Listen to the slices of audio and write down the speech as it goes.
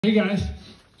Hey guys,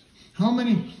 how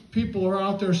many people are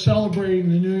out there celebrating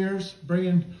the New Year's,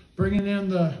 bringing in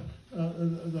the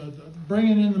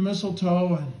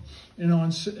mistletoe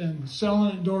and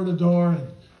selling it door to door,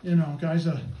 and guys,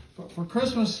 for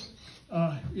Christmas,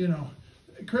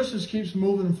 Christmas keeps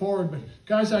moving forward. But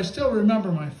guys, I still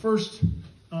remember my first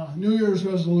New Year's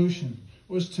resolution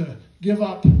was to give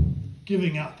up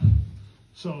giving up.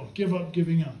 So give up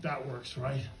giving up. That works,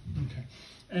 right? Okay.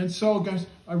 And so, guys,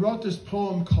 I wrote this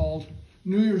poem called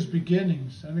New Year's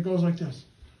Beginnings, and it goes like this.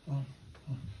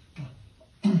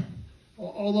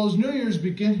 All those New Year's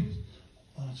beginnings.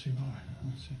 Let's see.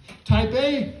 Type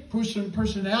A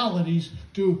personalities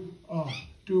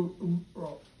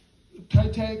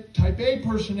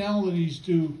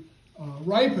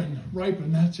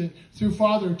ripen. That's it. Through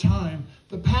Father Time,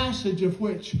 the passage of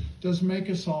which does make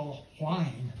us all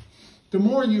whine. The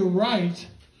more you write,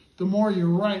 the more you're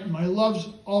right. My love's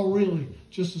all really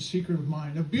just a secret of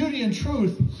mine. Of beauty and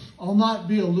truth, I'll not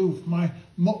be aloof. My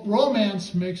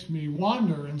romance makes me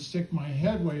wander and stick my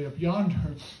head way up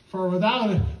yonder. For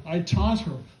without it, I'd taunt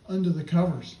her under the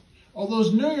covers. All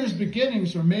those New Year's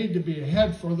beginnings are made to be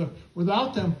ahead.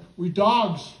 Without them, we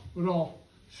dogs would all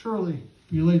surely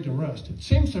be laid to rest. It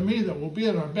seems to me that we'll be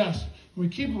at our best when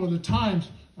we keep up with the times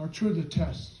are true the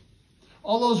tests.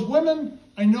 All those women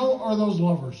I know are those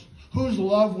lovers, whose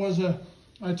love was a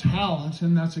talent,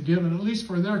 and that's a given, at least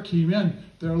for their key men,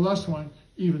 their less one,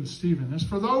 even Stephen. As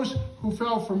for those who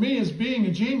fell for me as being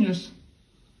a genius,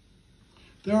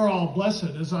 they're all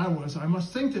blessed as I was. I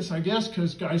must think this, I guess,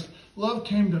 because, guys, love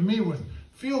came to me with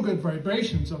feel-good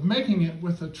vibrations of making it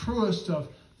with the truest of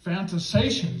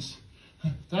fantasizations.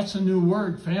 That's a new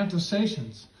word,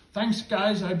 fantasizations. Thanks,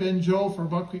 guys. I've been Joe for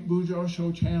Buckwheat Bujo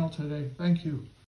Show Channel today. Thank you.